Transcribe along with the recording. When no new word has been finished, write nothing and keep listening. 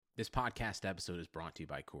This podcast episode is brought to you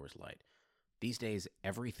by Coors Light. These days,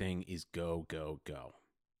 everything is go, go, go.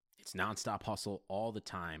 It's nonstop hustle all the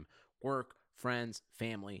time. Work, friends,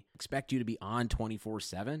 family expect you to be on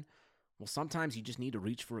 24/7. Well, sometimes you just need to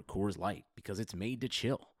reach for a Coors Light because it's made to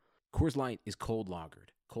chill. Coors Light is cold lagered,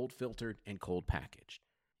 cold filtered, and cold packaged.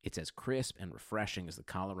 It's as crisp and refreshing as the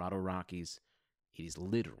Colorado Rockies. It is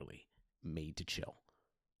literally made to chill.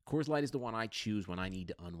 Coors Light is the one I choose when I need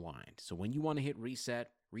to unwind. So when you want to hit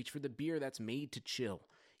reset, reach for the beer that's made to chill.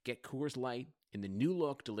 Get Coors Light in the new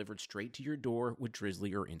look delivered straight to your door with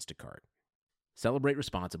Drizzly or Instacart. Celebrate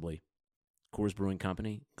responsibly. Coors Brewing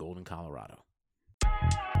Company, Golden, Colorado.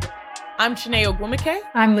 I'm Shanae Ogwumike.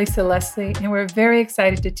 I'm Lisa Leslie, and we're very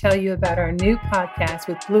excited to tell you about our new podcast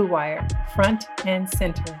with Blue Wire, Front and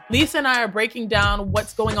Center. Lisa and I are breaking down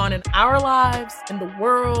what's going on in our lives, in the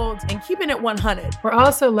world, and keeping it 100. We're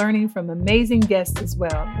also learning from amazing guests as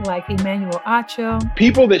well, like Emmanuel Acho.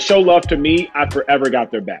 People that show love to me, I forever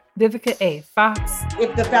got their back. Vivica A. Fox.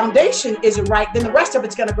 If the foundation isn't right, then the rest of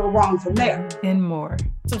it's going to go wrong from there. And more.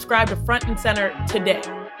 Subscribe to Front and Center today.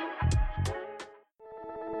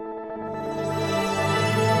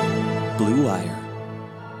 Blue Wire.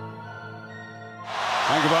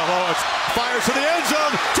 Tagovailoa fires to the end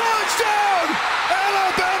zone. Touchdown!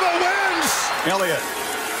 Alabama wins! Elliott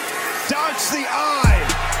dodged the eye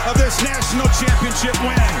of this national championship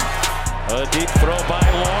win. A deep throw by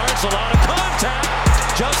Lawrence. A lot of contact.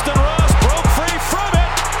 Justin Ross broke free from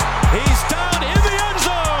it. He's down in the end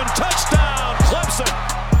zone. Touchdown, Clemson.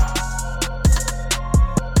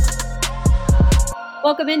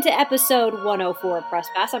 Welcome into episode 104 of Press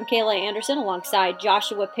Pass. I'm Kayla Anderson alongside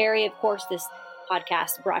Joshua Perry. Of course, this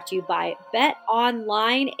podcast brought to you by Bet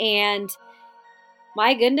Online. And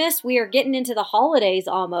my goodness, we are getting into the holidays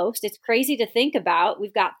almost. It's crazy to think about.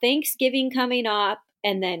 We've got Thanksgiving coming up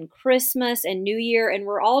and then Christmas and New Year. And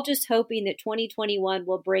we're all just hoping that 2021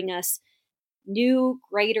 will bring us new,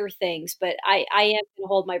 greater things. But I am going to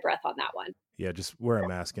hold my breath on that one. Yeah, just wear a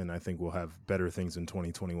mask and I think we'll have better things in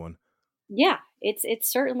 2021. Yeah, it's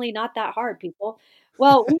certainly not that hard, people.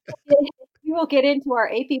 Well, we will get into our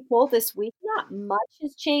AP poll this week. Not much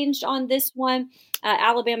has changed on this one.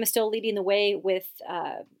 Alabama still leading the way with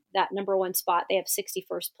that number one spot. They have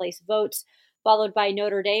 61st place votes, followed by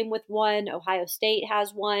Notre Dame with 1. Ohio State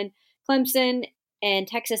has 1. Clemson and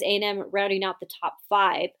Texas A&M rounding out the top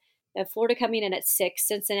 5. Florida coming in at 6.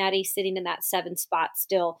 Cincinnati sitting in that 7th spot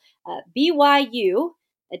still. BYU,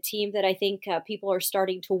 a team that I think people are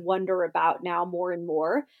starting to wonder about now more and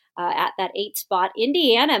more at that 8th spot.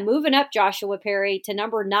 Indiana moving up, Joshua Perry, to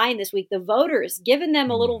number 9 this week. The voters giving them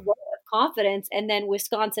a little vote of confidence. And then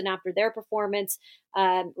Wisconsin, after their performance,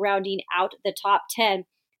 rounding out the top 10.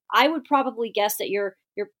 I would probably guess that you're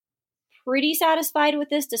pretty satisfied with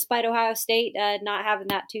this, despite Ohio State not having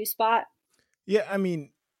that 2 spot. Yeah, I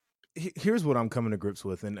mean, here's what I'm coming to grips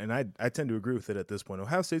with, and I tend to agree with it at this point.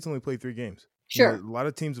 Ohio State's only played 3 games. Sure. You know, a lot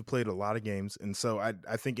of teams have played a lot of games, and so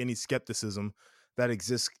I think any skepticism that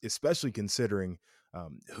exists, especially considering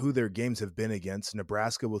who their games have been against,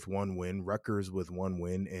 Nebraska with 1 win, Rutgers with 1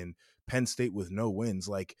 win, and Penn State with no wins.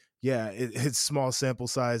 Like, yeah, it's small sample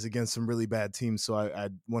size against some really bad teams, so I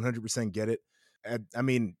 100% get it. I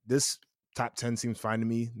mean, this top 10 seems fine to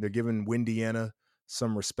me. They're giving Windiana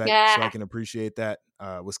some respect, so I can appreciate that.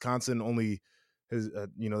 Wisconsin only has,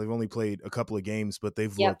 they've only played a couple of games, but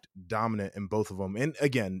they've looked dominant in both of them. And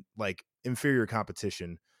again, like inferior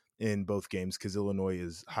competition in both games because Illinois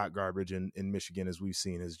is hot garbage and Michigan, as we've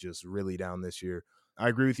seen, is just really down this year. I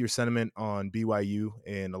agree with your sentiment on BYU,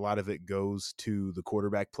 and a lot of it goes to the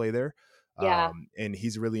quarterback play there. Yeah. And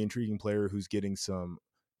he's a really intriguing player who's getting some,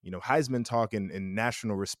 Heisman talk and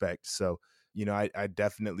national respect. So, I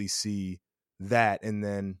definitely see that. And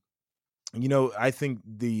then, I think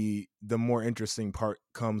the more interesting part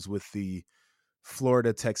comes with the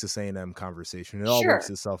Florida Texas A&M conversation. It all works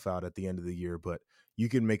itself out at the end of the year, but you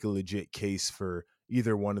can make a legit case for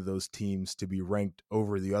either one of those teams to be ranked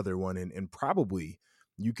over the other one, and probably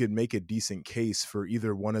you could make a decent case for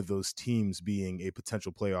either one of those teams being a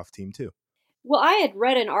potential playoff team too. Well, I had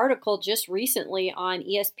read an article just recently on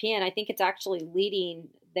ESPN. I think it's actually leading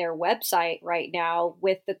their website right now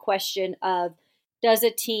with the question of, does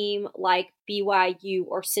a team like BYU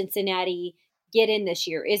or Cincinnati get in this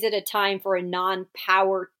year? Is it a time for a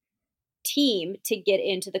non-power team to get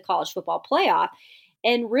into the college football playoff?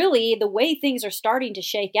 And really, the way things are starting to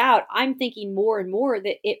shake out, I'm thinking more and more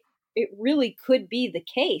that it really could be the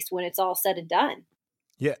case when it's all said and done.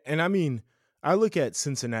 Yeah, and I mean, I look at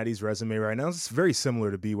Cincinnati's resume right now. It's very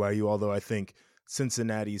similar to BYU, although I think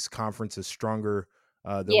Cincinnati's conference is stronger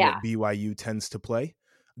than what BYU tends to play.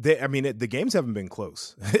 the games haven't been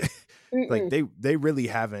close. Like they really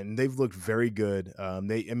haven't. They've looked very good.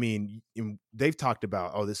 They've talked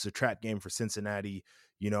about, this is a trap game for Cincinnati.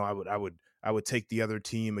 I would take the other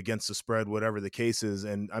team against the spread, whatever the case is.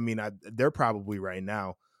 And they're probably right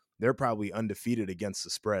now, they're probably undefeated against the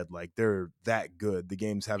spread. Like they're that good. The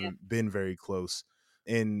games haven't been very close.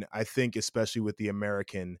 And I think especially with the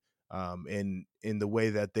American, in the way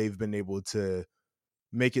that they've been able to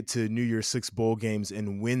make it to New Year's Six bowl games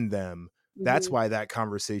and win them, that's why that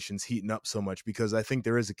conversation's heating up so much, because I think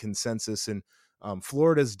there is a consensus, and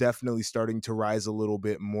Florida's definitely starting to rise a little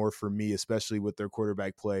bit more for me, especially with their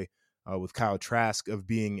quarterback play with Kyle Trask, of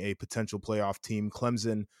being a potential playoff team.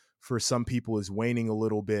 Clemson, for some people, is waning a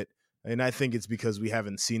little bit, and I think it's because we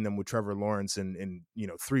haven't seen them with Trevor Lawrence in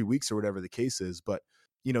 3 weeks or whatever the case is. But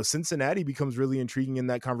Cincinnati becomes really intriguing in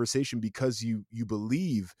that conversation because you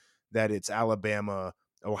believe that it's Alabama,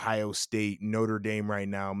 Ohio State, Notre Dame right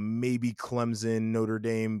now, maybe Clemson, Notre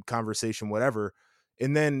Dame conversation, whatever.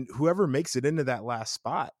 And then whoever makes it into that last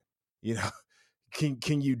spot,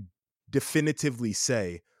 can you definitively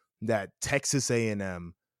say that Texas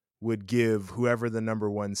A&M would give whoever the number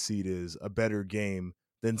 1 seed is a better game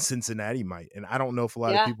than Cincinnati might? And I don't know if a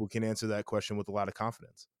lot of people can answer that question with a lot of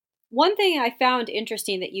confidence. One thing I found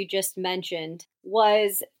interesting that you just mentioned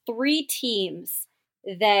was 3 teams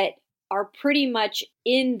that are pretty much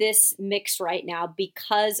in this mix right now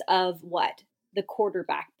because of what? The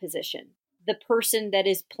quarterback position, the person that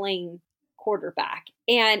is playing quarterback.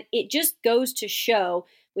 And it just goes to show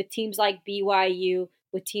with teams like BYU,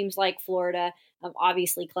 with teams like Florida,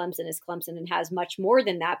 obviously Clemson is Clemson and has much more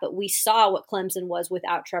than that, but we saw what Clemson was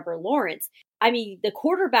without Trevor Lawrence. The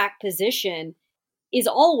quarterback position is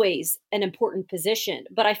always an important position,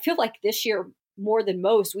 but I feel like this year, more than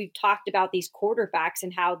most, we've talked about these quarterbacks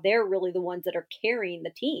and how they're really the ones that are carrying the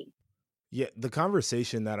team. Yeah, the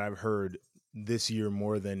conversation that I've heard this year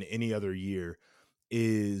more than any other year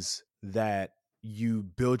is that you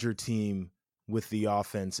build your team with the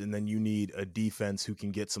offense and then you need a defense who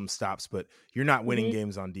can get some stops, but you're not winning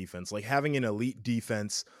games on defense. Like having an elite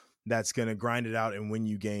defense that's going to grind it out and win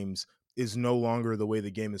you games is no longer the way the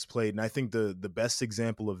game is played. And I think the best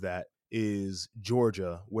example of that is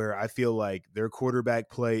Georgia, where I feel like their quarterback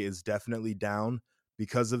play is definitely down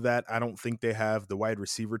because of that. I don't think they have the wide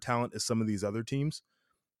receiver talent as some of these other teams,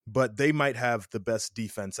 but they might have the best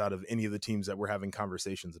defense out of any of the teams that we're having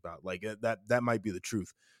conversations about. Like that might be the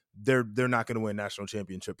truth. They're not going to win a national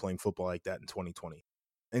championship playing football like that in 2020.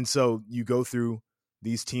 And so you go through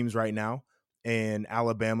these teams right now, and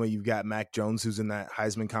Alabama, you've got Mac Jones, who's in that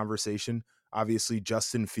Heisman conversation. Obviously,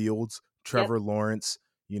 Justin Fields, Trevor Lawrence,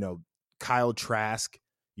 Kyle Trask.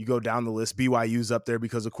 You go down the list. BYU's up there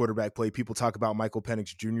because of quarterback play. People talk about Michael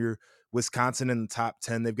Penix Jr. Wisconsin in the top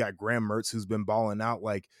 10. They've got Graham Mertz, who's been balling out.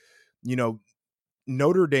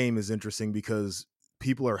 Notre Dame is interesting because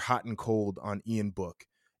people are hot and cold on Ian Book.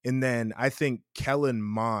 And then I think Kellen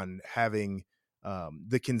Mond having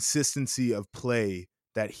the consistency of play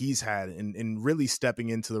that he's had and really stepping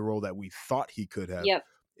into the role that we thought he could have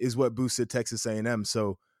is what boosted Texas A&M.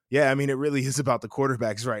 So, yeah, it really is about the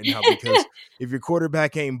quarterbacks right now, because if your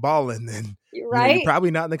quarterback ain't balling, then you're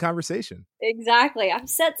probably not in the conversation. Exactly. I'm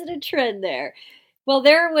sensing a trend there. Well,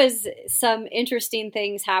 there was some interesting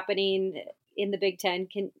things happening in the Big Ten.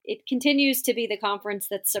 It continues to be the conference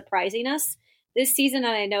that's surprising us this season.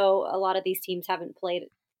 And I know a lot of these teams haven't played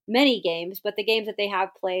many games, but the games that they have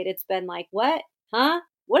played, it's been like, what? Huh?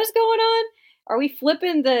 What is going on? Are we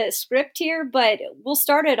flipping the script here? But we'll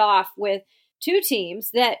start it off with 2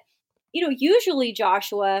 teams that, usually,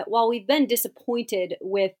 Joshua, while we've been disappointed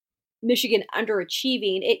with Michigan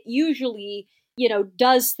underachieving, it usually,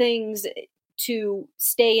 does things to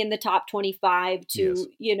stay in the top 25, to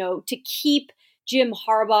keep Jim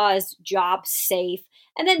Harbaugh's job safe.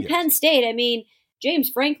 And then Penn State, James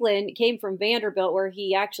Franklin came from Vanderbilt, where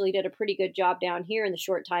he actually did a pretty good job down here in the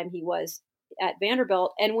short time he was at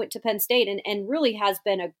Vanderbilt, and went to Penn State and really has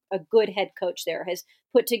been a good head coach there, has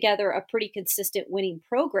put together a pretty consistent winning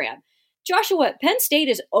program. Joshua, Penn State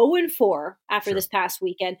is 0-4 after this past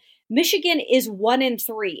weekend. Michigan is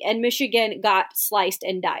 1-3, and Michigan got sliced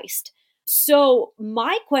and diced. So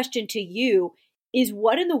my question to you is,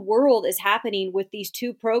 what in the world is happening with these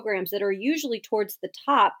 2 programs that are usually towards the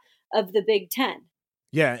top of the Big Ten?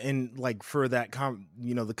 Yeah, and for that,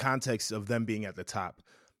 the context of them being at the top,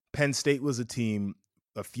 Penn State was a team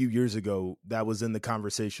a few years ago that was in the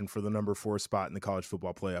conversation for the number 4 spot in the college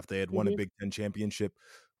football playoff. They had won a Big Ten championship.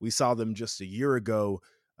 We saw them just a year ago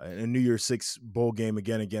in a New Year's Six bowl game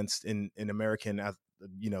again against an American,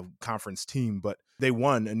 conference team, but they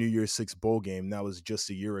won a New Year's Six bowl game. That was just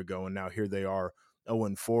a year ago. And now here they are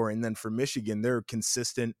 0-4. And then for Michigan, they're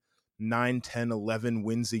consistent 9, 10, 11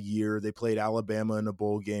 wins a year. They played Alabama in a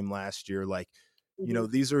bowl game last year. Like, you know,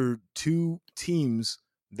 these are two teams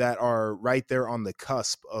that are right there on the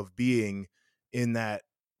cusp of being in that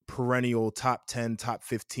perennial top 10, top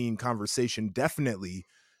 15 conversation. Definitely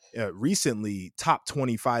recently top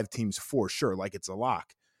 25 teams for sure. Like, it's a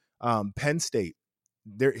lock. Penn State,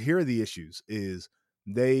 here are the issues is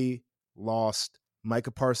they lost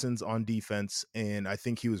Micah Parsons on defense, and I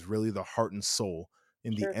think he was really the heart and soul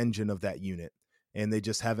in the engine of that unit, and they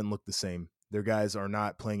just haven't looked the same. Their guys are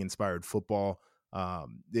not playing inspired football.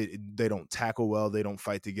 They don't tackle well. They don't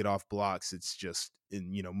fight to get off blocks. It's just,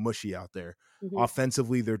 mushy out there.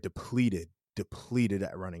 Offensively, they're depleted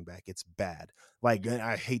at running back. It's bad. Like,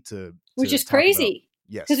 I hate to which is crazy.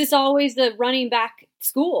 Yes. Because it's always the running back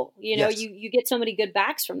school. You get so many good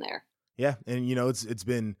backs from there. Yeah. And, it's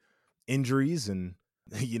been injuries and,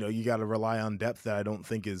 you got to rely on depth that I don't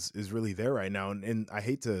think is really there right now. And I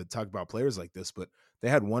hate to talk about players like this, but they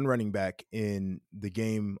had one running back in the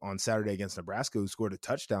game on Saturday against Nebraska who scored a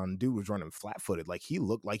touchdown. Dude was running flat-footed. Like, he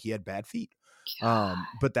looked like he had bad feet.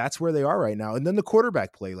 But that's where they are right now. And then the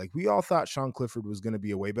quarterback play, like, we all thought Sean Clifford was going to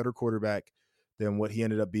be a way better quarterback than what he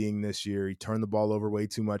ended up being this year. He turned the ball over way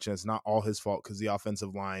too much, and it's not all his fault because the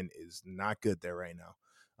offensive line is not good there right now.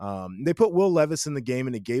 They put Will Levis in the game,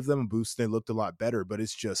 and it gave them a boost. And they looked a lot better, but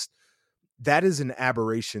it's just, that is an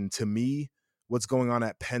aberration to me. What's going on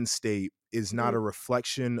at Penn State is not a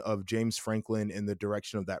reflection of James Franklin and the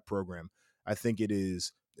direction of that program. I think it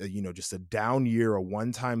is, just a down year, a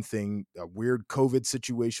one-time thing, a weird COVID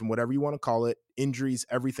situation, whatever you want to call it, injuries,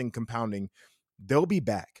 everything compounding. They'll be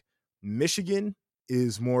back. Michigan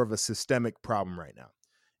is more of a systemic problem right now.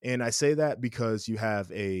 And I say that because you have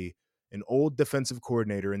an old defensive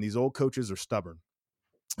coordinator, and these old coaches are stubborn.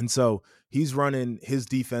 And so he's running his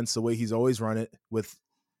defense the way he's always run it, with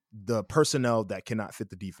the personnel that cannot fit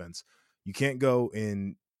the defense. You can't go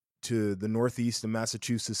into the Northeast and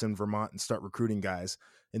Massachusetts and Vermont and start recruiting guys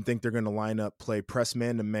and think they're going to line up, play press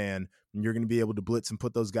man to man, and you're going to be able to blitz and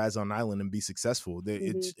put those guys on island and be successful.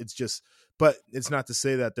 It's just, but it's not to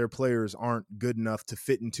say that their players aren't good enough to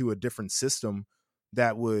fit into a different system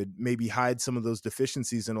that would maybe hide some of those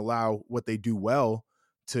deficiencies and allow what they do well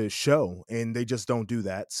to show. And they just don't do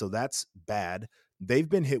that. So that's bad. They've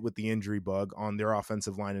been hit with the injury bug on their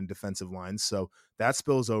offensive line and defensive lines. So that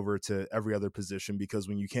spills over to every other position, because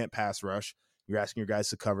when you can't pass rush, you're asking your guys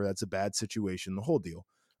to cover. That's a bad situation, the whole deal.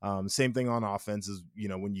 Same thing on offense is,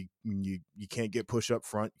 when you can't get push up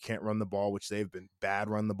front, you can't run the ball, which they've been bad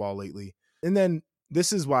run the ball lately. And then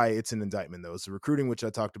this is why it's an indictment, though. It's the recruiting, which I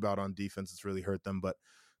talked about on defense. It's really hurt them. But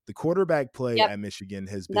the quarterback play at Michigan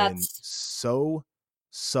has been so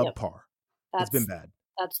subpar. It's been bad.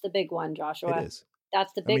 That's the big one, Joshua. It is.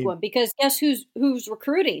 That's the big one, because guess who's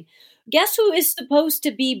recruiting? Guess who is supposed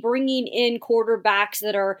to be bringing in quarterbacks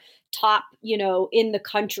that are top, in the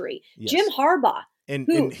country? Yes. Jim Harbaugh.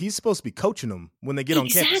 And he's supposed to be coaching them when they get on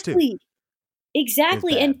campus too.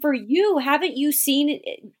 Exactly. And for you, haven't you seen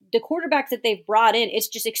the quarterbacks that they've brought in? It's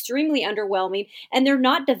just extremely underwhelming, and they're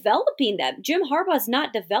not developing them. Jim Harbaugh's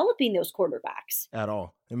not developing those quarterbacks at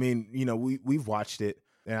all. I mean, we've watched it.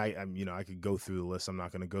 And I could go through the list. I'm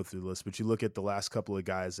not going to go through the list, but you look at the last couple of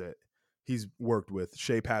guys that he's worked with.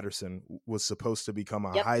 Shea Patterson was supposed to become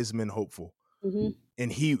a Heisman hopeful.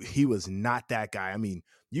 And he was not that guy. I mean,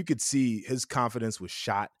 you could see his confidence was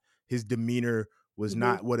shot. His demeanor was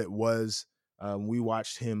not what it was. We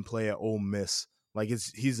watched him play at Ole Miss. Like,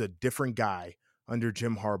 he's a different guy under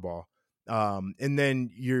Jim Harbaugh. And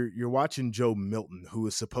then you're watching Joe Milton, who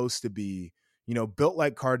is supposed to be, built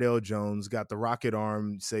like Cardale Jones, got the rocket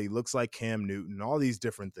arm, say looks like Cam Newton, all these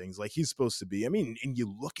different things like he's supposed to be. I mean, and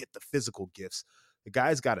you look at the physical gifts. The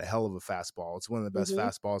guy's got a hell of a fastball. It's one of the best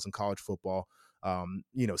fastballs in college football.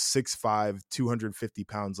 6'5", 250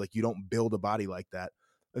 pounds. Like, you don't build a body like that.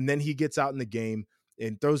 And then he gets out in the game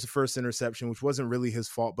and throws the first interception, which wasn't really his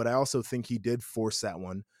fault, but I also think he did force that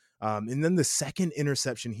one. And then the second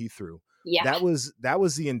interception he threw, that was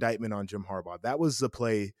the indictment on Jim Harbaugh. That was the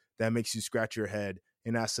play that makes you scratch your head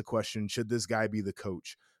and ask the question, should this guy be the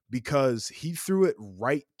coach? Because he threw it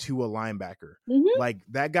right to a linebacker. Like,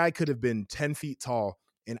 that guy could have been 10 feet tall,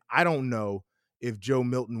 and I don't know if Joe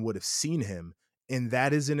Milton would have seen him. And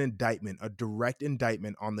that is an indictment, a direct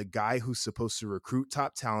indictment on the guy who's supposed to recruit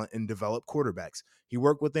top talent and develop quarterbacks. He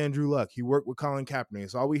worked with Andrew Luck. He worked with Colin Kaepernick.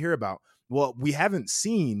 It's all we hear about. Well, we haven't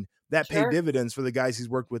seen that pay dividends for the guys he's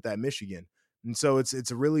worked with at Michigan. And so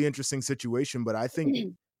it's a really interesting situation, but I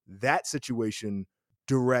think that situation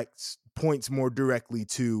points more directly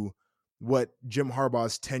to what Jim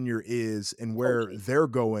Harbaugh's tenure is and where they're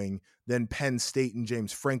going than Penn State and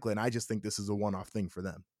James Franklin. I just think this is a one-off thing for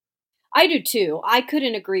them. I do too. I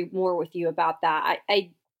couldn't agree more with you about that.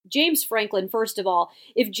 James Franklin, first of all,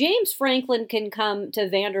 if James Franklin can come to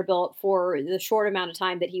Vanderbilt for the short amount of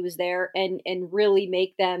time that he was there and really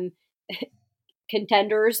make them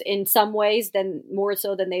contenders in some ways, than more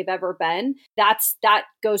so than they've ever been, that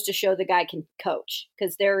goes to show the guy can coach,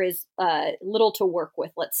 because there is little to work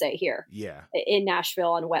with, let's say, here in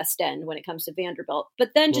Nashville and West End when it comes to Vanderbilt. But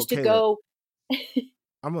then just to go,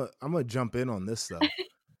 I'm gonna jump in on this though.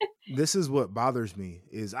 This is what bothers me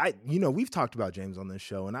is we've talked about James on this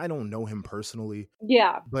show, and I don't know him personally.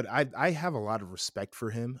 Yeah. But I have a lot of respect for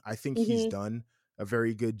him. I think he's done a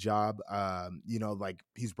very good job. Like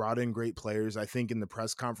he's brought in great players. I think in the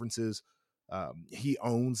press conferences, he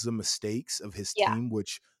owns the mistakes of his team,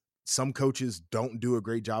 which some coaches don't do a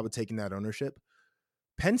great job of taking that ownership.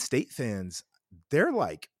 Penn State fans, they're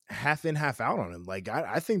like half in, half out on him. Like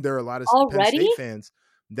I think there are a lot of Penn State fans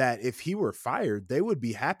that if he were fired, they would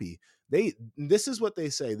be happy. This is what they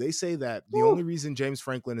say. They say that the only reason James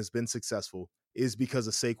Franklin has been successful is because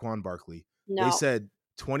of Saquon Barkley. No. They said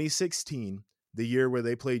 2016, the year where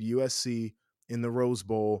they played USC in the Rose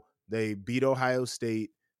Bowl, they beat Ohio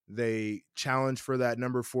State. They challenged for that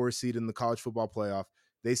number 4 seed in the college football playoff.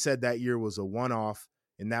 They said that year was a one-off,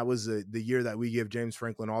 and that was the year that we give James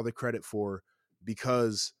Franklin all the credit for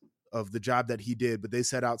because of the job that he did. But they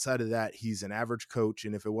said outside of that, he's an average coach,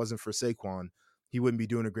 and if it wasn't for Saquon, he wouldn't be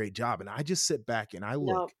doing a great job. And I just sit back and I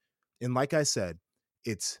look, and like I said,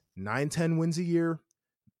 it's 9-10 wins a year,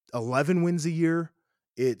 11 wins a year.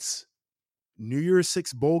 It's New Year's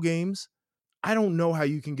 6 bowl games. I don't know how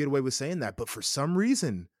you can get away with saying that, but for some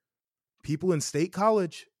reason, people in State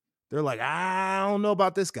College, they're like, I don't know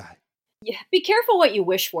about this guy. Yeah, be careful what you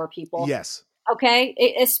wish for, people. Yes.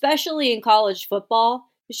 Okay, especially in college football.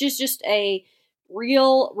 It's just a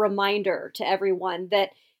real reminder to everyone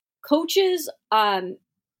that coaches,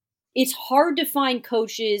 it's hard to find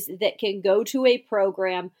coaches that can go to a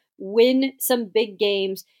program, win some big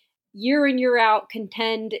games, year in, year out,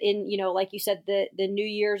 contend in, like you said, the New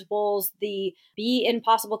Year's Bowls, be in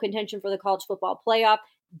possible contention for the college football playoff,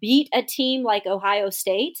 beat a team like Ohio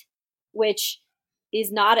State, which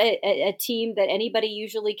is not a team that anybody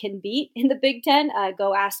usually can beat in the Big Ten.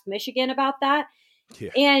 Go ask Michigan about that.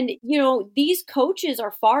 Yeah. And, these coaches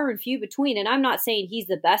are far and few between. And I'm not saying he's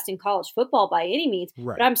the best in college football by any means,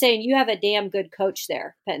 but I'm saying you have a damn good coach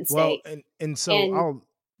there, Penn State. Well,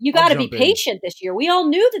 you got to be patient this year. We all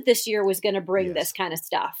knew that this year was going to bring this kind of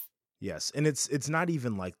stuff. Yes. And it's not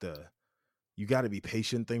even like you got to be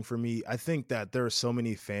patient thing for me. I think that there are so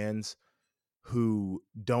many fans who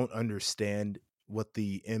don't understand what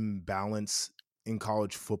the imbalance in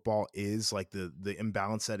college football is, like the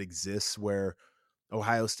imbalance that exists where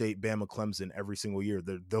Ohio State, Bama, Clemson every single year.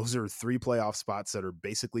 Those are 3 playoff spots that are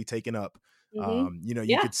basically taken up.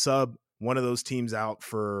 You could sub one of those teams out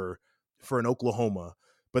for an Oklahoma,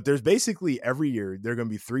 but there's basically every year there are going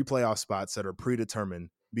to be 3 playoff spots that are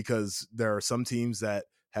predetermined because there are some teams that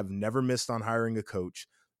have never missed on hiring a coach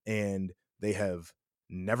and they have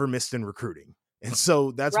never missed in recruiting. And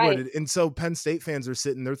so that's and so Penn State fans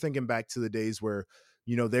are they're thinking back to the days where,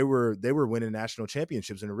 they were winning national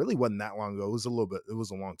championships, and it really wasn't that long ago. It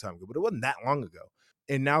was a long time ago, but it wasn't that long ago.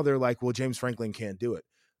 And now they're like, well, James Franklin can't do it.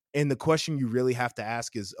 And the question you really have to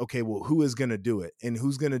ask is, okay, well, who is going to do it? And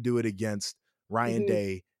who's going to do it against Ryan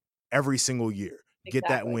Day every single year? Exactly. Get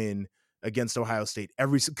that win against Ohio State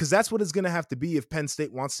because that's what it's going to have to be if Penn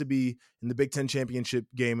State wants to be in the Big Ten championship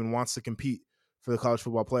game and wants to compete for the college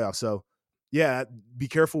football playoff. So yeah, be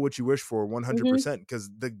careful what you wish for 100% because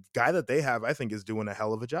the guy that they have, I think, is doing a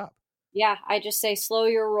hell of a job. Yeah, I just say slow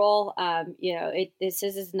your roll. This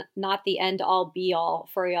is not the end all be all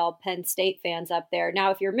for y'all Penn State fans up there.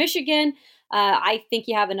 Now, if you're Michigan, I think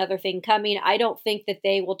you have another thing coming. I don't think that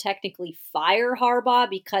they will technically fire Harbaugh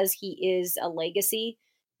because he is a legacy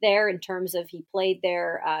there in terms of he played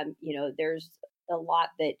there. There's a lot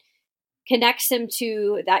that connects him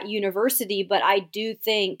to that university, but I do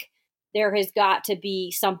think there has got to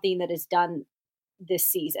be something that is done this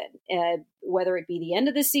season, whether it be the end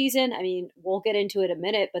of the season. I mean, we'll get into it in a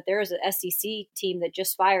minute, but there is an SEC team that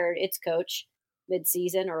just fired its coach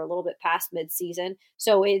mid-season or a little bit past mid-season.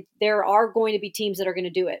 So there are going to be teams that are going to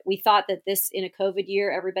do it. We thought that in a COVID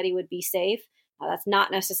year, everybody would be safe. That's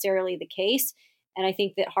not necessarily the case. And I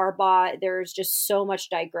think that Harbaugh, there's just so much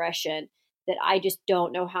digression that I just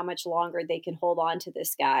don't know how much longer they can hold on to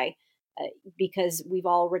this guy. Because we've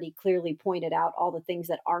already clearly pointed out all the things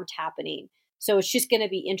that aren't happening. So it's just going to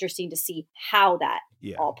be interesting to see how that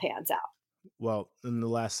all pans out. Well, and the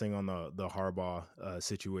last thing on the Harbaugh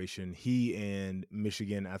situation, he and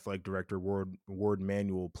Michigan athletic director Ward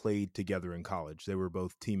Manuel played together in college. They were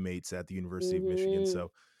both teammates at the University of Michigan,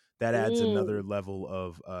 so that adds another level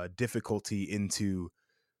of difficulty into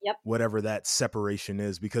whatever that separation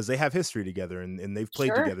is, because they have history together and they've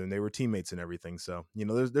played together and they were teammates and everything. So,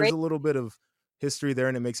 there's a little bit of history there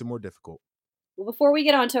and it makes it more difficult. Well, before we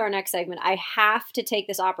get on to our next segment, I have to take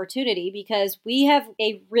this opportunity because we have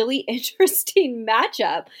a really interesting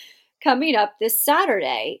matchup coming up this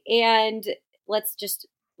Saturday. And let's just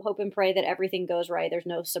hope and pray that everything goes right. There's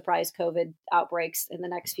no surprise COVID outbreaks in the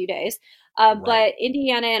next few days. But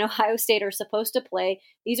Indiana and Ohio State are supposed to play.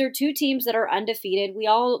 These are two teams that are undefeated. We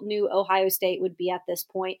all knew Ohio State would be at this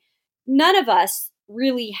point. None of us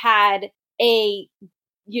really had a,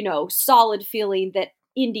 solid feeling that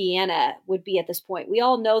Indiana would be at this point. We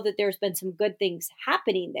all know that there's been some good things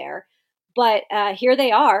happening there, but here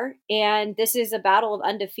they are, and this is a battle of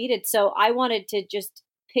undefeated. So I wanted to just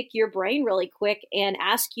pick your brain really quick and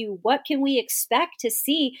ask you, what can we expect to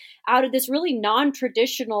see out of this really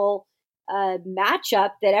non-traditional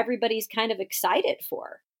matchup that everybody's kind of excited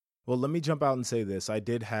for? Well, let me jump out and say this. I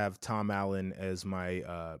did have Tom Allen as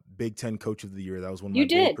my Big Ten Coach of the Year. That was one of my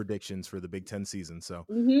bold predictions for the Big Ten season. So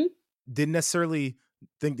didn't necessarily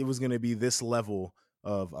think it was going to be this level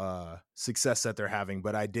of success that they're having,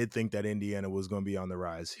 but I did think that Indiana was going to be on the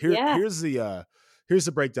rise. Here's the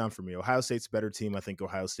breakdown for me. Ohio State's a better team. I think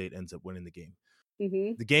Ohio State ends up winning the game.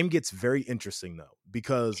 The game gets very interesting though,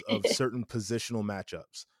 because of certain positional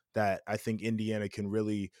matchups that I think Indiana can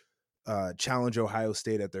really challenge Ohio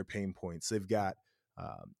State at their pain points. They've got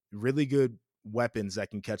really good weapons that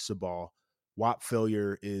can catch the ball. Whop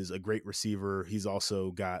Philyor is a great receiver. He's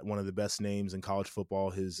also got one of the best names in college football.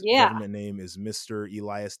 His government name is Mr.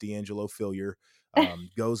 Elias D'Angelo Philyor.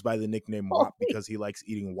 Goes by the nickname Whop because he likes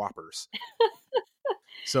eating Whoppers.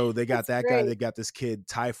 So they got that guy. They got this kid,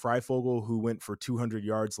 Ty Freifogel, who went for 200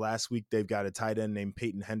 yards last week. They've got a tight end named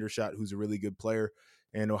Peyton Hendershot, who's a really good player.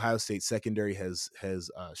 And Ohio State secondary has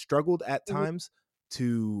struggled at times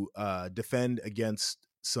to defend against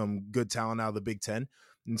some good talent out of the Big Ten.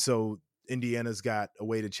 And so Indiana's got a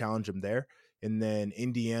way to challenge them there. And then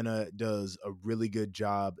Indiana does a really good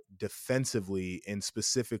job defensively, and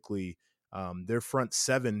specifically their front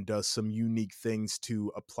seven does some unique things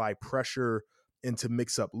to apply pressure and to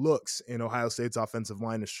mix up looks. And Ohio State's offensive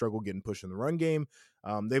line has struggled getting pushed in the run game.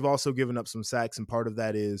 They've also given up some sacks, and part of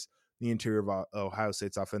that is the interior of Ohio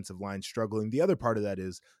State's offensive line struggling. The other part of that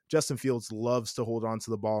is Justin Fields loves to hold on to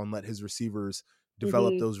the ball and let his receivers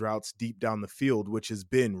develop those routes deep down the field, which has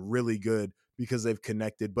been really good because they've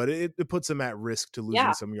connected, but it puts them at risk to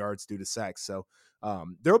losing some yards due to sacks. So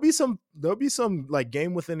there'll be some like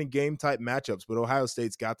game within a game type matchups, but Ohio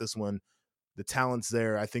State's got this one. The talent's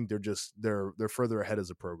there. I think they're further ahead as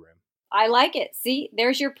a program. I like it. See,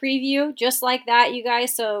 there's your preview, just like that, you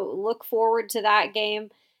guys. So look forward to that game.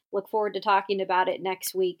 Look forward to talking about it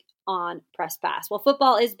next week on Press Pass. Well,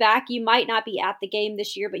 football is back. You might not be at the game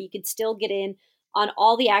this year, but you can still get in on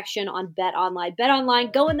all the action on BetOnline.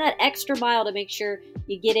 BetOnline, going that extra mile to make sure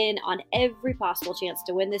you get in on every possible chance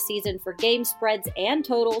to win this season, for game spreads and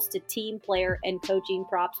totals to team, player, and coaching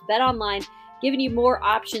props. BetOnline, giving you more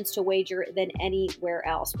options to wager than anywhere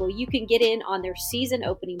else. Well, you can get in on their season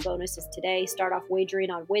opening bonuses today. Start off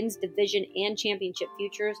wagering on wins, division, and championship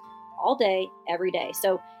futures all day, every day.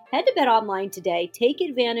 So head to BetOnline today. Take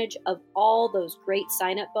advantage of all those great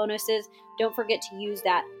sign-up bonuses. Don't forget to use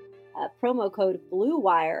that promo code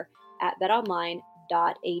BlueWire at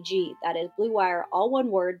betonline.ag. That is BlueWire, all one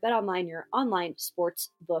word. BetOnline, your online sports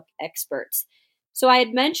book experts. So I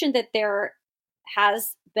had mentioned that there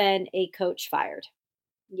has been a coach fired.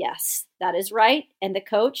 Yes, that is right. And the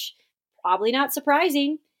coach, probably not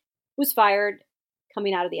surprising, was fired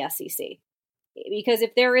coming out of the SEC. Because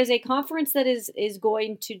if there is a conference that is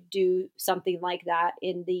going to do something like that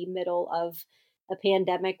in the middle of a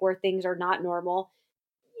pandemic where things are not normal,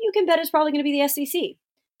 you can bet it's probably going to be the SEC.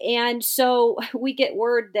 And so we get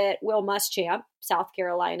word that Will Muschamp, South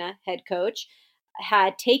Carolina head coach,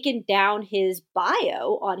 had taken down his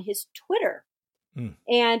bio on his Twitter.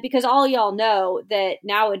 And because all y'all know that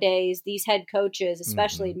nowadays these head coaches,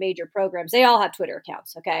 especially in major programs, they all have Twitter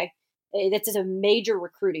accounts, okay? This is a major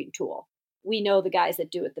recruiting tool. We know the guys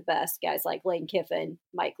that do it the best, guys like Lane Kiffin,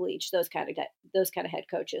 Mike Leach, those kind of head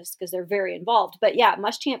coaches, because they're very involved. But yeah,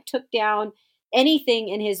 Muschamp took down anything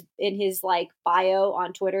in his like bio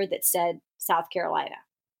on Twitter that said South Carolina.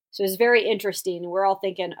 So it's very interesting. We're all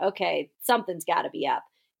thinking, okay, something's got to be up.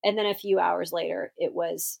 And then a few hours later, it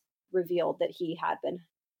was revealed that he had been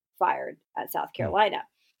fired at South Carolina.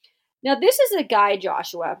 Now, this is a guy,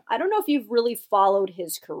 Joshua. I don't know if you've really followed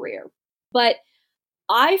his career, but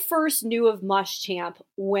I first knew of Muschamp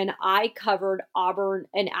when I covered Auburn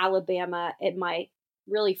and Alabama at my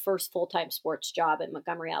really first full-time sports job in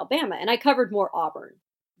Montgomery, Alabama. And I covered more Auburn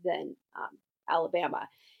than Alabama.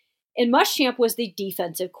 And Muschamp was the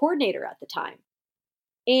defensive coordinator at the time.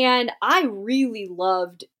 And I really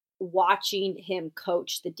loved watching him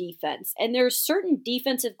coach the defense. And there's certain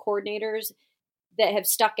defensive coordinators that have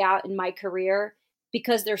stuck out in my career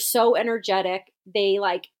because they're so energetic. They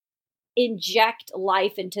like inject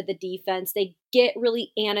life into the defense. They get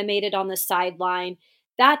really animated on the sideline.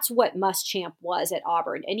 That's what Muschamp was at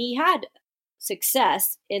Auburn. And he had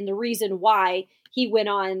success. And the reason why he went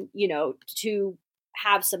on, to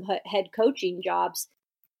have some head coaching jobs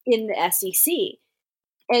in the SEC.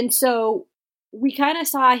 And so we kind of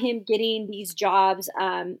saw him getting these jobs.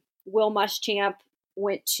 Will Muschamp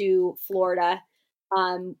went to Florida,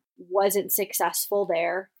 wasn't successful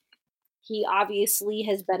there. He obviously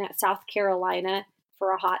has been at South Carolina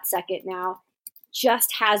for a hot second now,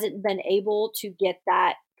 just hasn't been able to get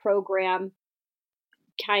that program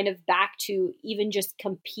kind of back to even just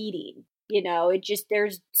competing.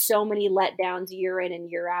 There's so many letdowns year in and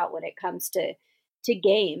year out when it comes to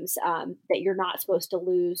games that you're not supposed to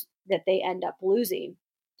lose, that they end up losing.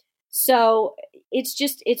 So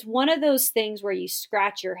it's one of those things where you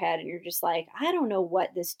scratch your head and you're just like, I don't know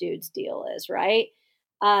what this dude's deal is, right?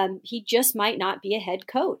 He just might not be a head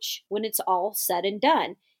coach when it's all said and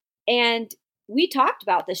done. And we talked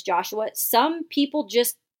about this, Joshua. Some people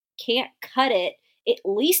just can't cut it, at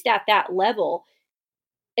least at that level,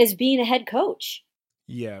 as being a head coach.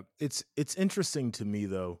 Yeah, it's interesting to me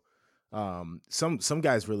though. Some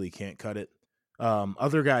guys really can't cut it.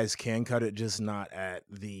 Other guys can cut it, just not at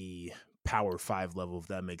the Power 5 level, if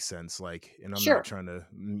that makes sense. Like, and I'm not trying to,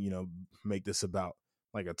 make this about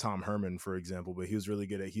like a Tom Herman, for example, but he was really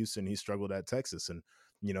good at Houston. He struggled at Texas, and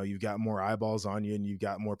you've got more eyeballs on you and you've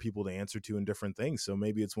got more people to answer to in different things. So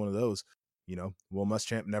maybe it's one of those, Will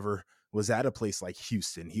Muschamp never was at a place like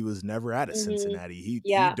Houston. He was never at a Cincinnati. He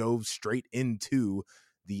dove straight into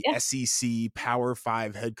the SEC Power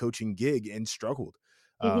 5 head coaching gig and struggled.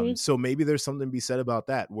 So maybe there's something to be said about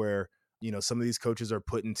that, where, some of these coaches are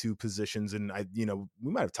put into positions, and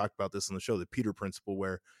we might have talked about this on the show, the Peter principle,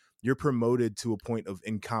 where you're promoted to a point of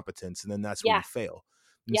incompetence and then that's where you fail.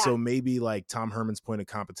 And so maybe like Tom Herman's point of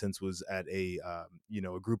competence was at a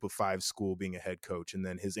group of 5 school being a head coach, and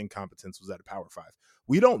then his incompetence was at a Power 5.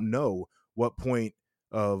 We don't know what point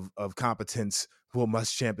of competence Will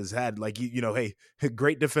Muschamp has had. Like, hey,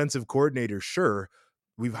 great defensive coordinator. Sure.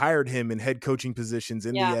 We've hired him in head coaching positions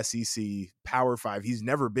in the SEC Power 5. He's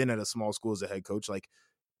never been at a small school as a head coach. Like,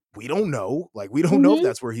 we don't know. Like, we don't know if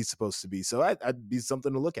that's where he's supposed to be. So I'd be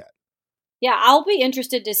something to look at. Yeah, I'll be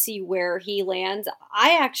interested to see where he lands.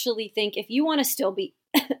 I actually think if you want to still be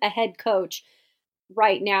a head coach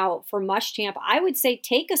right now for Muschamp, I would say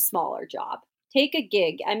take a smaller job, take a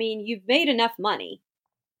gig. I mean, you've made enough money.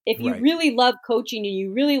 If you really love coaching and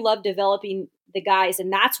you really love developing the guys,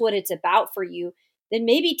 and that's what it's about for you, then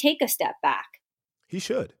maybe take a step back. He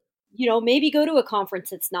should. Maybe go to a conference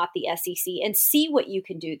that's not the SEC and see what you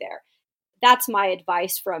can do there. That's my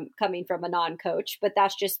advice coming from a non-coach, but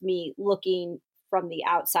that's just me looking from the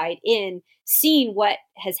outside in, seeing what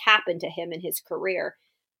has happened to him in his career.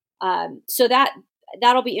 So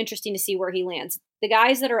that'll be interesting to see where he lands. The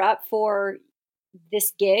guys that are up for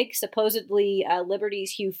this gig, supposedly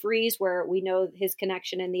Liberty's Hugh Freeze, where we know his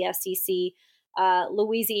connection in the SEC,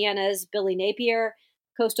 Louisiana's Billy Napier,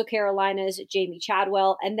 Coastal Carolina's Jamie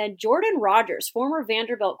Chadwell, and then Jordan Rogers, former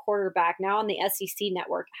Vanderbilt quarterback, now on the SEC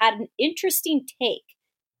network, had an interesting take.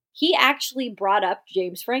 He actually brought up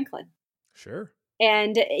James Franklin. Sure.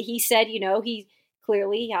 And he said, he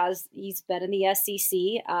clearly he's been in the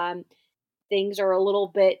SEC. Things are a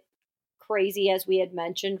little bit crazy, as we had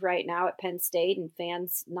mentioned right now at Penn State, and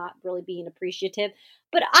fans not really being appreciative.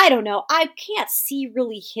 But I don't know. I can't see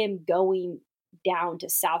really him going down to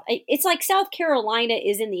South. It's like South Carolina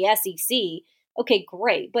is in the SEC. Okay,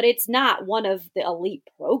 great. But it's not one of the elite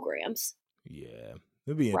programs. Yeah.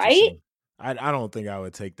 It'd be interesting. Right? I don't think I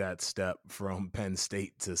would take that step from Penn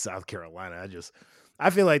State to South Carolina. I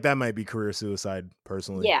feel like that might be career suicide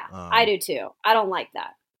personally. Yeah, I do too. I don't like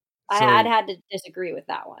that. I'd had to disagree with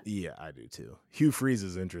that one. Yeah, I do too. Hugh Freeze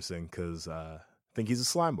is interesting because I think he's a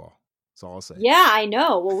slime ball. That's all I'll say. Yeah, I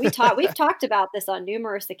know. Well, we've talked about this on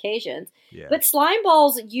numerous occasions. Yeah. But slime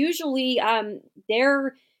balls usually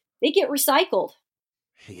they get recycled.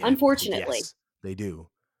 Yeah, unfortunately. Yes, they do.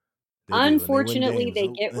 Unfortunately, they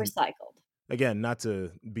get recycled. Again, not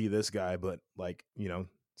to be this guy, but like,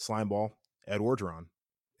 slime ball, Ed Orgeron.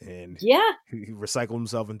 and yeah, he recycled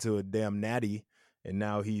himself into a damn natty, and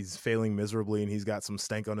now he's failing miserably, and he's got some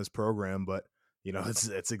stank on his program. But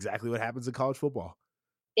it's exactly what happens in college football.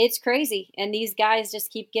 it's crazy. And these guys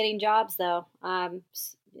just keep getting jobs, though.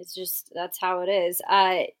 It's just, that's how it is.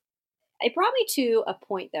 It brought me to a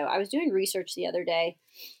point, though. I was doing research the other day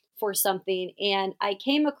for something, and I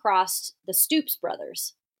came across the Stoops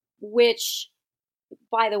brothers, which,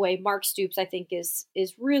 by the way, Mark Stoops, I think, is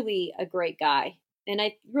really a great guy. And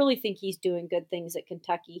I really think he's doing good things at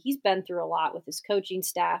Kentucky. He's been through a lot with his coaching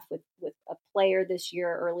staff, with a player this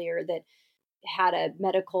year earlier that had a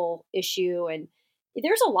medical issue. And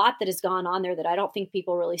there's a lot that has gone on there that I don't think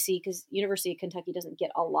people really see, because University of Kentucky doesn't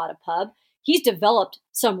get a lot of pub. He's developed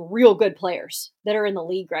some real good players that are in the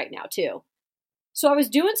league right now, too. So I was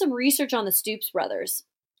doing some research on the Stoops brothers,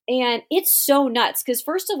 and it's so nuts because,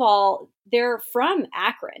 first of all, they're from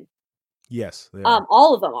Akron. Yes, they are.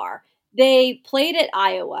 All of them are. They played at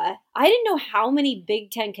Iowa. I didn't know how many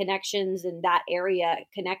Big Ten connections in that area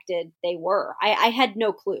connected they were. I had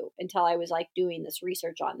no clue until I was like doing this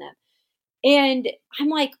research on them. And I'm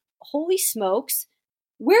like, holy smokes,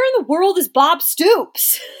 where in the world is Bob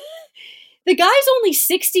Stoops? The guy's only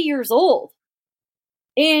 60 years old.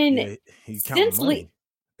 And he's counting money.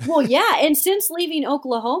 Well, yeah. And since leaving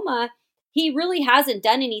Oklahoma, he really hasn't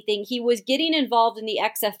done anything. He was getting involved in the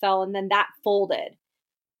XFL, and then that folded.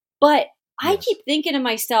 But I keep thinking to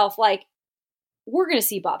myself, like, we're going to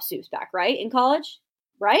see Bob Stoops back, right? In college,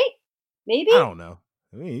 right? Maybe? I don't know.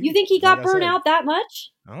 I mean, you think he got burnt out that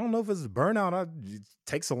much? I don't know if it's burnout. It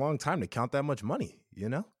takes a long time to count that much money,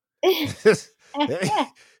 That's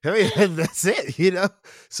it,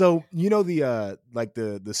 So,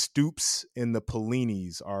 the Stoops and the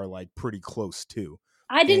Pellinis are like pretty close too.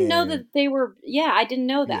 I didn't know that they were. Yeah, I didn't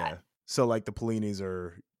know that. Yeah. So like the Pellinis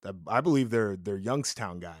are, I believe they're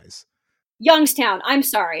Youngstown guys. Youngstown. I'm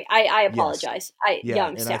sorry. I apologize. Yes.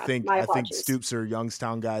 Youngstown. And I think Stoops are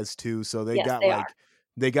Youngstown guys too. So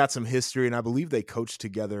they got some history, and I believe they coached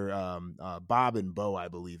together. Bob and Bo, I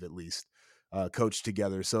believe at least, coached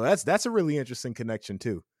together. So that's a really interesting connection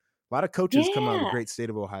too. A lot of coaches come out of the great state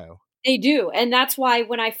of Ohio. They do. And that's why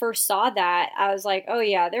when I first saw that, I was like, oh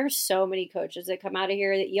yeah, there's so many coaches that come out of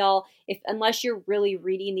here that y'all, unless you're really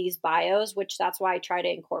reading these bios, which that's why I try to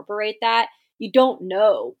incorporate that, you don't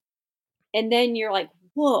know. And then you're like,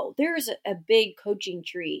 whoa, there's a big coaching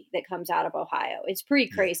tree that comes out of Ohio. It's pretty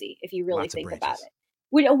crazy if you really think about it.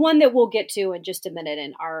 One that we'll get to in just a minute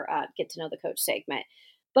in our Get to Know the Coach segment.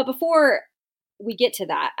 But before we get to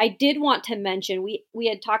that, I did want to mention, we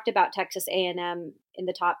had talked about Texas A&M in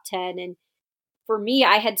the top 10. And for me,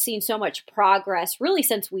 I had seen so much progress really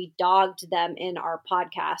since we dogged them in our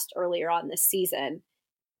podcast earlier on this season.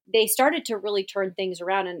 They started to really turn things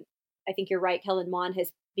around. And I think you're right. Kellen Mond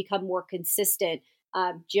has become more consistent.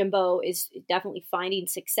 Jimbo is definitely finding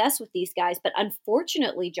success with these guys. But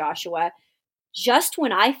unfortunately, Joshua, just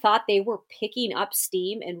when I thought they were picking up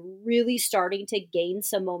steam and really starting to gain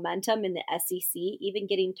some momentum in the SEC, even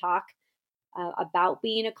getting talk about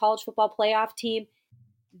being a college football playoff team,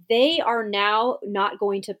 they are now not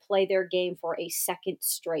going to play their game for a second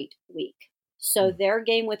straight week. So their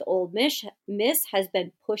game with Ole Miss has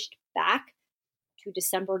been pushed back to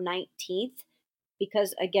December 19th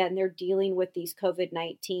because, again, they're dealing with these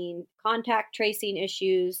COVID-19 contact tracing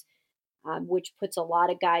issues, which puts a lot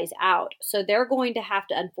of guys out. So they're going to have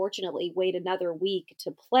to, unfortunately, wait another week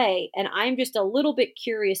to play. And I'm just a little bit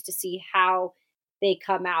curious to see how they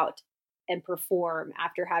come out and perform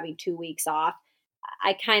after having 2 weeks off.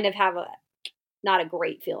 I kind of have not a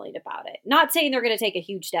great feeling about it. Not saying they're going to take a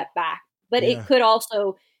huge step back, but it could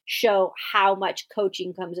also show how much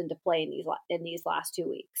coaching comes into play in these last 2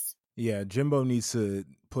 weeks. Yeah, Jimbo needs to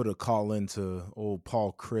put a call into old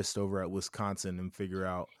Paul Chryst over at Wisconsin and figure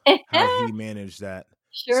out how he managed that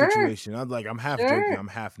situation. I'm half joking, I'm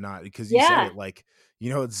half not, because you said it like,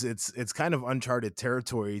 it's kind of uncharted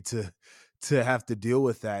territory to have to deal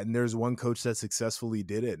with that. And there's one coach that successfully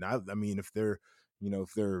did it. And I mean, if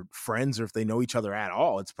they're friends or if they know each other at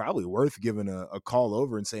all, it's probably worth giving a call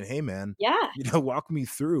over and saying, hey man, walk me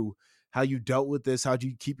through how you dealt with this. How'd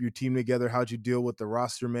you keep your team together? How'd you deal with the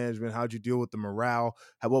roster management? How'd you deal with the morale?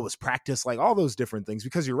 What was practice? Like all those different things,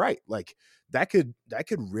 because you're right. Like that could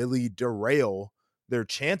really derail their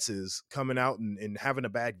chances coming out and having a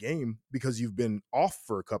bad game because you've been off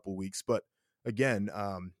for a couple weeks. But again,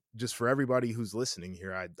 just for everybody who's listening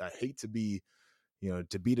here, I hate to be,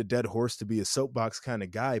 to beat a dead horse, to be a soapbox kind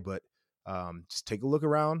of guy, but just take a look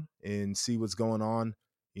around and see what's going on.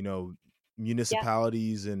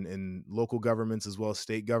 Municipalities and local governments as well as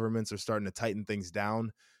state governments are starting to tighten things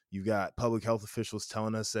down. You've got public health officials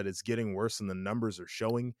telling us that it's getting worse and the numbers are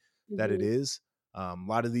showing that it is. A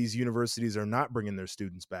lot of these universities are not bringing their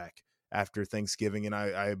students back after Thanksgiving. And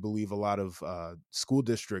I believe a lot of school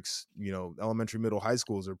districts, elementary, middle, high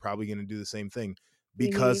schools are probably going to do the same thing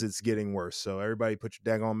because it's getting worse. So everybody put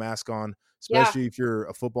your daggone mask on, especially if you're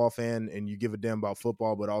a football fan and you give a damn about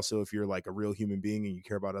football, but also if you're like a real human being and you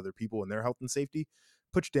care about other people and their health and safety,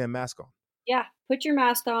 put your damn mask on. Yeah, put your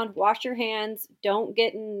mask on, wash your hands, don't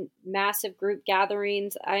get in massive group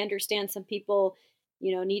gatherings. I understand some people,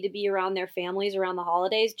 need to be around their families around the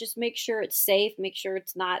holidays. Just make sure it's safe, make sure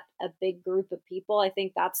it's not a big group of people. I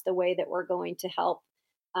think that's the way that we're going to help,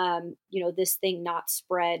 this thing not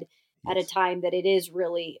spread at a time that it is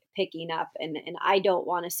really picking up. And I don't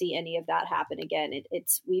want to see any of that happen again.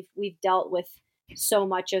 We've dealt with so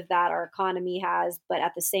much of that, our economy has, but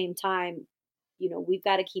at the same time, we've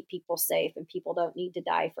got to keep people safe, and people don't need to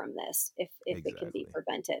die from this if it can be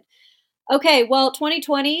prevented. Okay, well,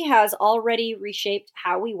 2020 has already reshaped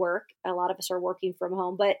how we work. A lot of us are working from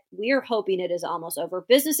home, but we are hoping it is almost over.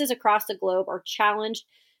 Businesses across the globe are challenged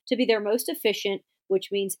to be their most efficient,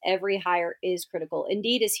 which means every hire is critical.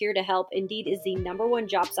 Indeed is here to help. Indeed is the #1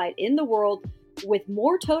 job site in the world with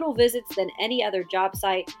more total visits than any other job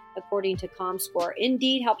site, according to ComScore.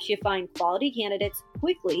 Indeed helps you find quality candidates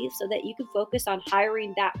quickly so that you can focus on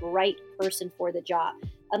hiring that right person for the job.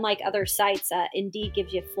 Unlike other sites, Indeed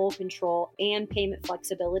gives you full control and payment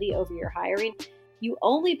flexibility over your hiring. You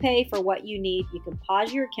only pay for what you need. You can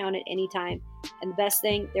pause your account at any time. And the best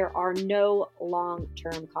thing, there are no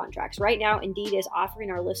long-term contracts. Right now, Indeed is offering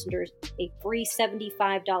our listeners a free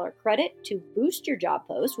 $75 credit to boost your job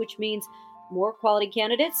post, which means more quality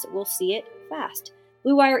candidates will see it fast.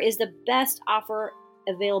 Blue Wire is the best offer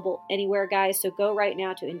available anywhere, guys. So go right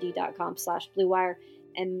now to Indeed.com/Blue Wire.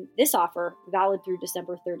 And this offer valid through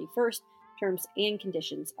December 31st. Terms and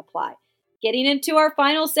conditions apply. Getting into our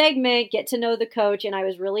final segment, get to know the coach. And I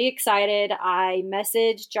was really excited. I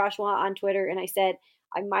messaged Joshua on Twitter and I said,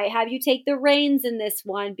 I might have you take the reins in this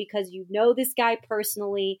one because you know this guy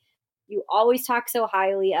personally. You always talk so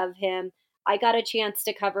highly of him. I got a chance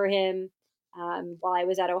to cover him while I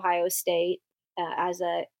was at Ohio State as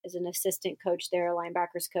an assistant coach there, a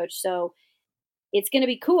linebackers coach. So it's going to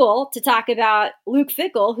be cool to talk about Luke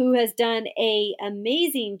Fickell, who has done an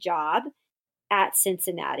amazing job at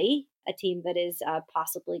Cincinnati, a team that is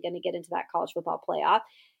possibly going to get into that college football playoff.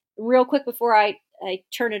 Real quick before I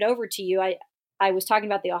turn it over to you, I was talking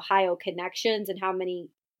about the Ohio connections and how many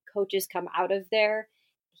coaches come out of there.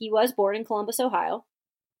 He was born in Columbus, Ohio.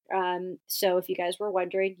 So if you guys were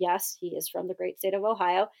wondering, yes, he is from the great state of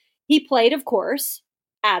Ohio. He played, of course,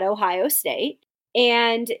 at Ohio State.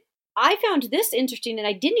 And I found this interesting, and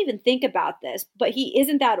I didn't even think about this, but he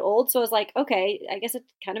isn't that old. So I was like, okay, I guess it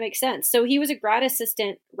kind of makes sense. So he was a grad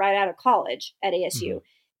assistant right out of college at ASU.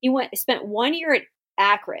 Mm-hmm. He spent 1 year at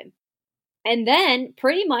Akron, and then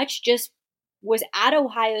pretty much just was at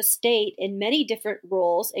Ohio State in many different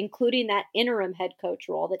roles, including that interim head coach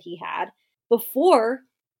role that he had before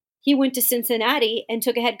he went to Cincinnati and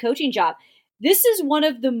took a head coaching job. This is one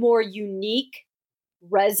of the more unique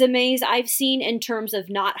resumes I've seen in terms of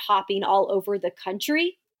not hopping all over the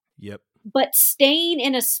country. Yep. But staying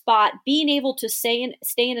in a spot, being able to stay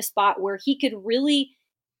in a spot where he could really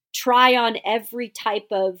try on every type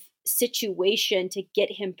of situation to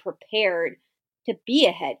get him prepared to be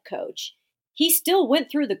a head coach. He still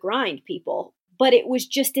went through the grind, people, but it was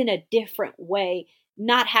just in a different way,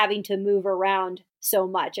 not having to move around so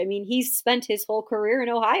much. I mean, he's spent his whole career in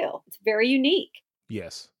Ohio. It's very unique.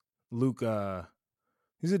 Yes. Luke,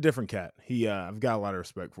 he's a different cat. I've got a lot of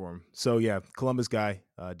respect for him. So yeah, Columbus guy,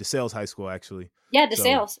 DeSales High School, actually. Yeah,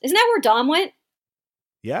 DeSales. So, isn't that where Dom went?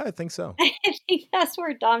 Yeah, I think so. I think that's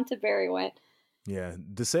where Dom Tiberi went. Yeah,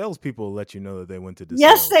 DeSales people let you know that they went to DeSales.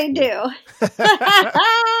 Yes, they do.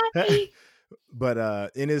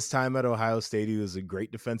 But in his time at Ohio State, he was a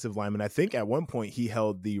great defensive lineman. I think at one point he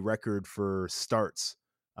held the record for starts,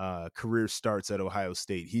 career starts at Ohio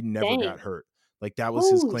State. He never got hurt. Like that was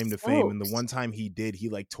his claim to fame. And the one time he did, he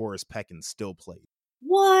like tore his pec and still played.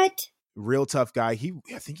 What? Real tough guy.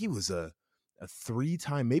 I think he was a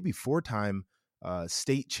 3-time, maybe 4-time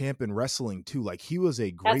state champ in wrestling too. Like he was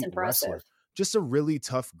a great wrestler. Just a really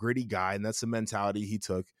tough, gritty guy. And that's the mentality he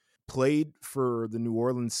took. Played for the New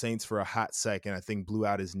Orleans Saints for a hot second, I think blew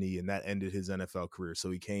out his knee, and that ended his NFL career.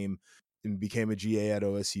 So he came and became a GA at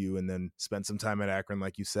OSU and then spent some time at Akron,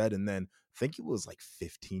 like you said. And then I think it was like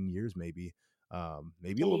 15 years, maybe a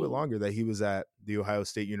little bit longer, that he was at the Ohio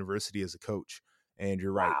State University as a coach. And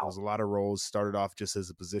you're right. There was a lot of roles. Started off just as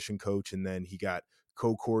a position coach, and then he got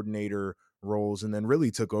co-coordinator, roles, and then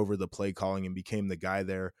really took over the play calling and became the guy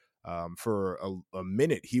there. For a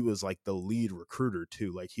minute, he was like the lead recruiter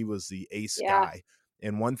too. Like he was the ace guy.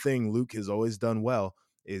 And one thing Luke has always done well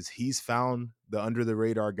is he's found the under the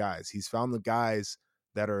radar guys. He's found the guys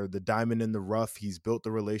that are the diamond in the rough. He's built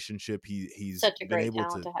the relationship. He's such a been great able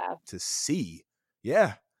talent to have. to see.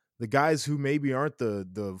 Yeah. The guys who maybe aren't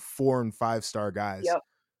the 4 and 5 star guys. Yep.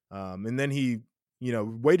 And then he,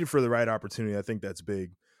 waited for the right opportunity. I think that's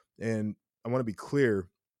big. And I want to be clear,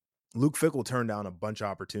 Luke Fickell turned down a bunch of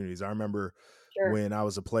opportunities. I remember when I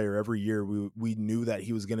was a player, every year we knew that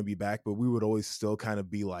he was going to be back, but we would always still kind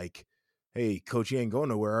of be like, hey, coach, you ain't going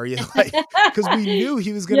nowhere, are you? Like, because we knew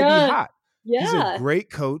he was going to be hot. Yeah. He's a great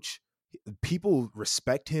coach. People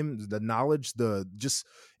respect him, the knowledge,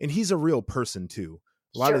 and he's a real person too.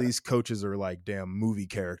 A lot of these coaches are like damn movie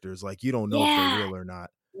characters. Like you don't know if they're real or not.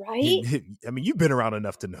 Right. I mean, you've been around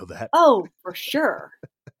enough to know that. Oh, for sure.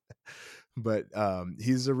 But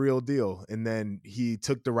he's a real deal. And then he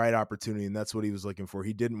took the right opportunity, and that's what he was looking for.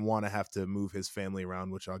 He didn't want to have to move his family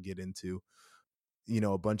around, which I'll get into,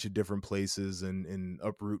 a bunch of different places and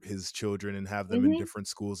uproot his children and have them in different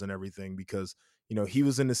schools and everything, because, he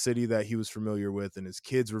was in a city that he was familiar with and his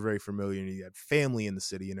kids were very familiar and he had family in the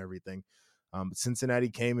city and everything. But Cincinnati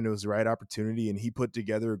came and it was the right opportunity, and he put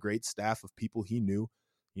together a great staff of people he knew.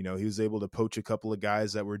 He was able to poach a couple of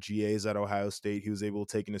guys that were GAs at Ohio State. He was able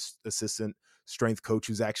to take an assistant strength coach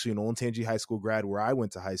who's actually an Olentangy High School grad where I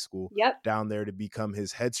went to high school down there to become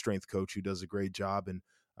his head strength coach, who does a great job. And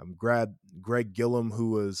grabbed Greg Gillum,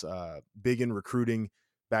 who was big in recruiting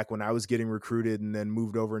back when I was getting recruited, and then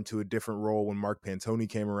moved over into a different role when Mark Pantoni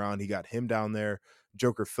came around. He got him down there.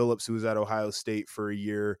 Joker Phillips, who was at Ohio State for a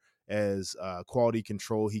year as quality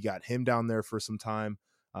control, he got him down there for some time.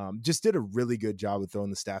 Just did a really good job of throwing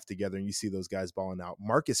the staff together, and you see those guys balling out.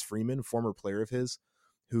 Marcus Freeman, a former player of his,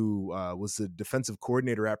 who was the defensive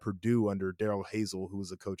coordinator at Purdue under Darrell Hazel, who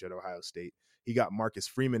was a coach at Ohio State. He got Marcus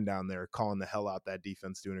Freeman down there calling the hell out that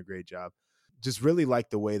defense, doing a great job. Just really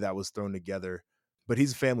liked the way that was thrown together. But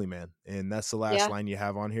he's a family man, and that's the last line you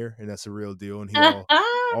have on here, and that's a real deal. And he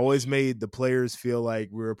always made the players feel like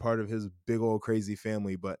we were a part of his big old crazy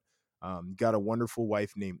family. But got a wonderful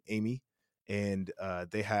wife named Amy, and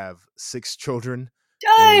they have 6 children.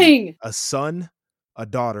 Dang! A son, a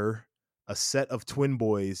daughter, a set of twin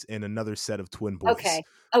boys, and another set of twin boys.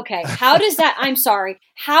 Okay. How does that? I'm sorry.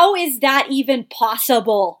 How is that even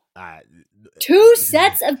possible? 2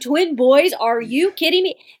 sets of twin boys? Are you kidding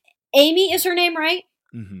me? Amy is her name, right?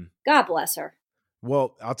 Mm-hmm. God bless her.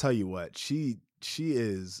 Well, I'll tell you what. She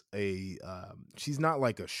is a she's not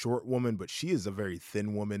like a short woman, but she is a very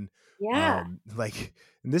thin woman. Yeah. And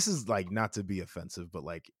this is like not to be offensive, but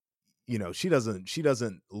like, she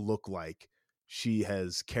doesn't look like she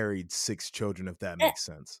has carried 6 children, if that makes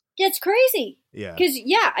sense. It's crazy. Yeah. Because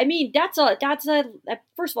I mean, that's a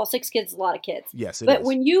first of all, 6 kids is a lot of kids. Yes, but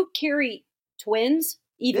when you carry twins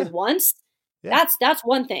even once, that's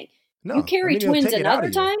one thing. No, you carry twins another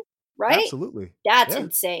time, right? Absolutely. That's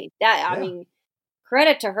insane. I mean,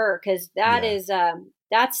 credit to her, because that is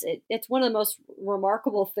it's one of the most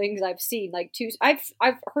remarkable things I've seen. Like I've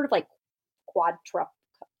heard of like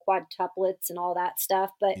quadtuplets and all that stuff,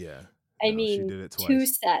 but I mean, 2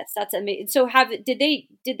 sets. That's amazing. So did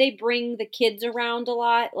they bring the kids around a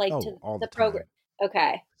lot, like to the program?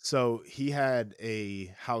 Okay. So he had a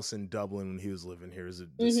house in Dublin when he was living here. It was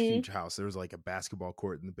this huge house. There was like a basketball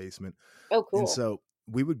court in the basement. Oh, cool. And so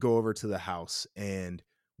we would go over to the house and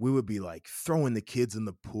we would be like throwing the kids in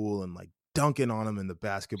the pool and like dunking on them in the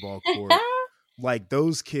basketball court. Like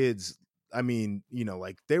those kids, I mean,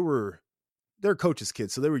 like they're coaches'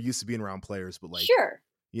 kids, so they were used to being around players, but like, sure.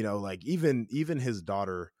 Like even his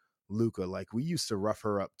daughter, Luca, like we used to rough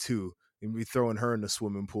her up too. And be throwing her in the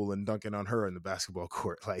swimming pool and dunking on her in the basketball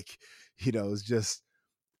court. Like, it was just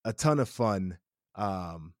a ton of fun.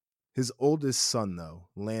 His oldest son, though,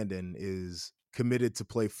 Landon, is committed to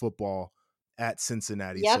play football at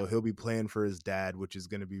Cincinnati. So he'll be playing for his dad, which is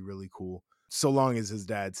going to be really cool. So long as his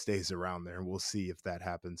dad stays around there. We'll see if that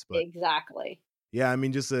happens. But exactly. Yeah, I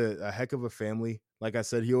mean, just a heck of a family. Like I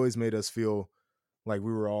said, he always made us feel like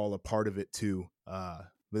we were all a part of it too.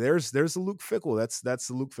 But there's the Luke Fickell. That's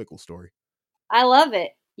the Luke Fickell story. I love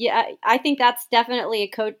it. Yeah, I think that's definitely a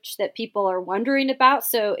coach that people are wondering about.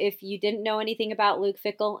 So if you didn't know anything about Luke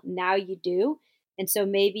Fickell, now you do. And so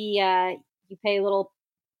maybe you pay a little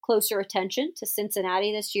closer attention to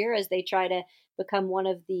Cincinnati this year as they try to become one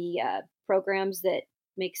of the programs that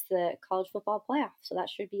makes the college football playoff. So that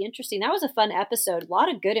should be interesting. That was a fun episode. A lot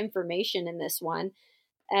of good information in this one.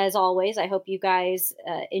 As always, I hope you guys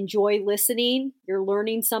enjoy listening. You're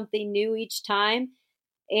learning something new each time.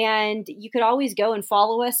 And you could always go and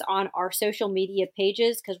follow us on our social media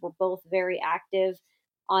pages because we're both very active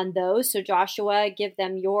on those. So Joshua, give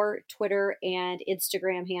them your Twitter and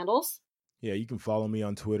Instagram handles. Yeah, you can follow me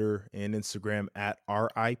on Twitter and Instagram at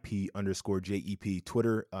RIP_JEP.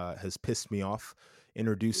 Twitter has pissed me off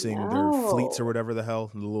introducing their fleets or whatever the hell,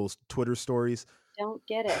 the little Twitter stories. Don't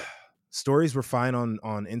get it. Stories were fine on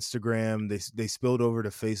Instagram. They spilled over to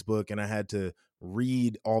Facebook, and I had to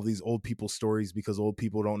read all these old people's stories because old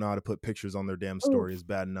people don't know how to put pictures on their damn story. Is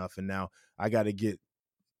bad enough, and now I got to get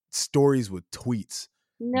stories with tweets.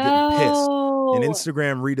 No. Getting pissed. And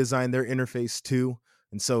Instagram redesigned their interface too.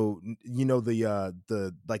 And so, you know,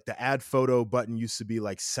 the ad photo button used to be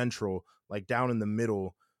like central, like down in the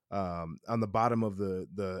middle, on the bottom of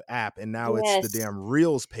the app. And now it's the damn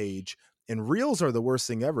Reels page. And Reels are the worst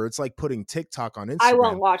thing ever. It's like putting TikTok on Instagram. I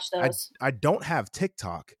won't watch those. I don't have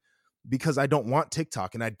TikTok because I don't want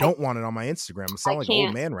TikTok and I don't want it on my Instagram. I sound like an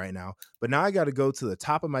old man right now. But now I got to go to the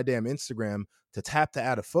top of my damn Instagram to tap to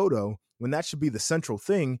add a photo when that should be the central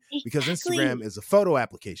thing because Instagram is a photo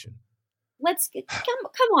application.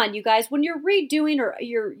 Come on, you guys. When you're redoing or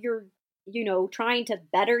you're trying to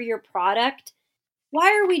better your product,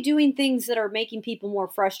 why are we doing things that are making people more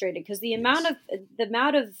frustrated? Because the amount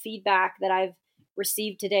of feedback that I've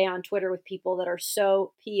received today on Twitter with people that are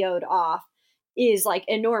so PO'd off is like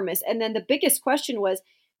enormous. And then the biggest question was,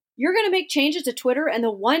 you're going to make changes to Twitter, and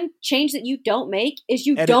the one change that you don't make is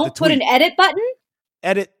you don't put an edit button.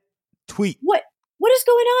 Edit tweet. What is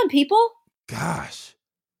going on, people? Gosh.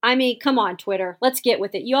 I mean, come on, Twitter. Let's get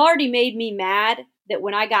with it. You already made me mad that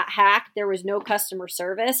when I got hacked, there was no customer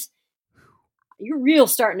service. You're real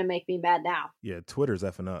starting to make me mad now. Yeah, Twitter's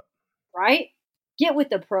effing up. Right? Get with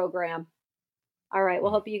the program. All right.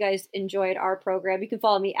 Well, hope you guys enjoyed our program. You can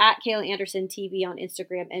follow me at Kayla Anderson TV on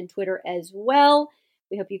Instagram and Twitter as well.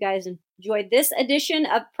 We hope you guys enjoyed this edition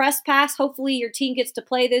of Press Pass. Hopefully your team gets to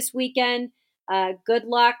play this weekend. Good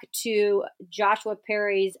luck to Joshua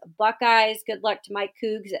Perry's Buckeyes. Good luck to Mike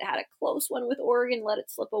Cougs that had a close one with Oregon. Let it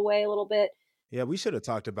slip away a little bit. Yeah, we should have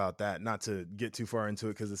talked about that. Not to get too far into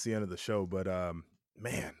it because it's the end of the show, but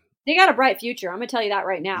man. They got a bright future. I'm going to tell you that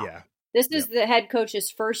right now. Yeah. This is the head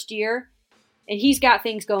coach's first year, and he's got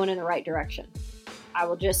things going in the right direction. I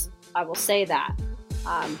will say that.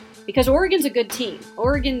 Because Oregon's a good team.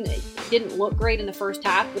 Oregon didn't look great in the first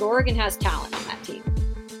half, but Oregon has talent on that team.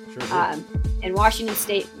 Sure. And Washington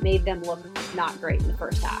State made them look not great in the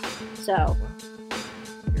first half. So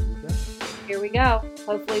here we go.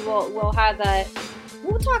 Hopefully we'll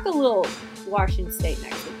talk a little Washington State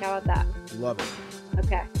next week. How about that? Love it.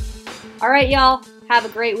 Okay. All right, y'all. Have a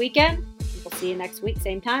great weekend. We'll see you next week.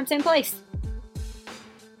 Same time, same place.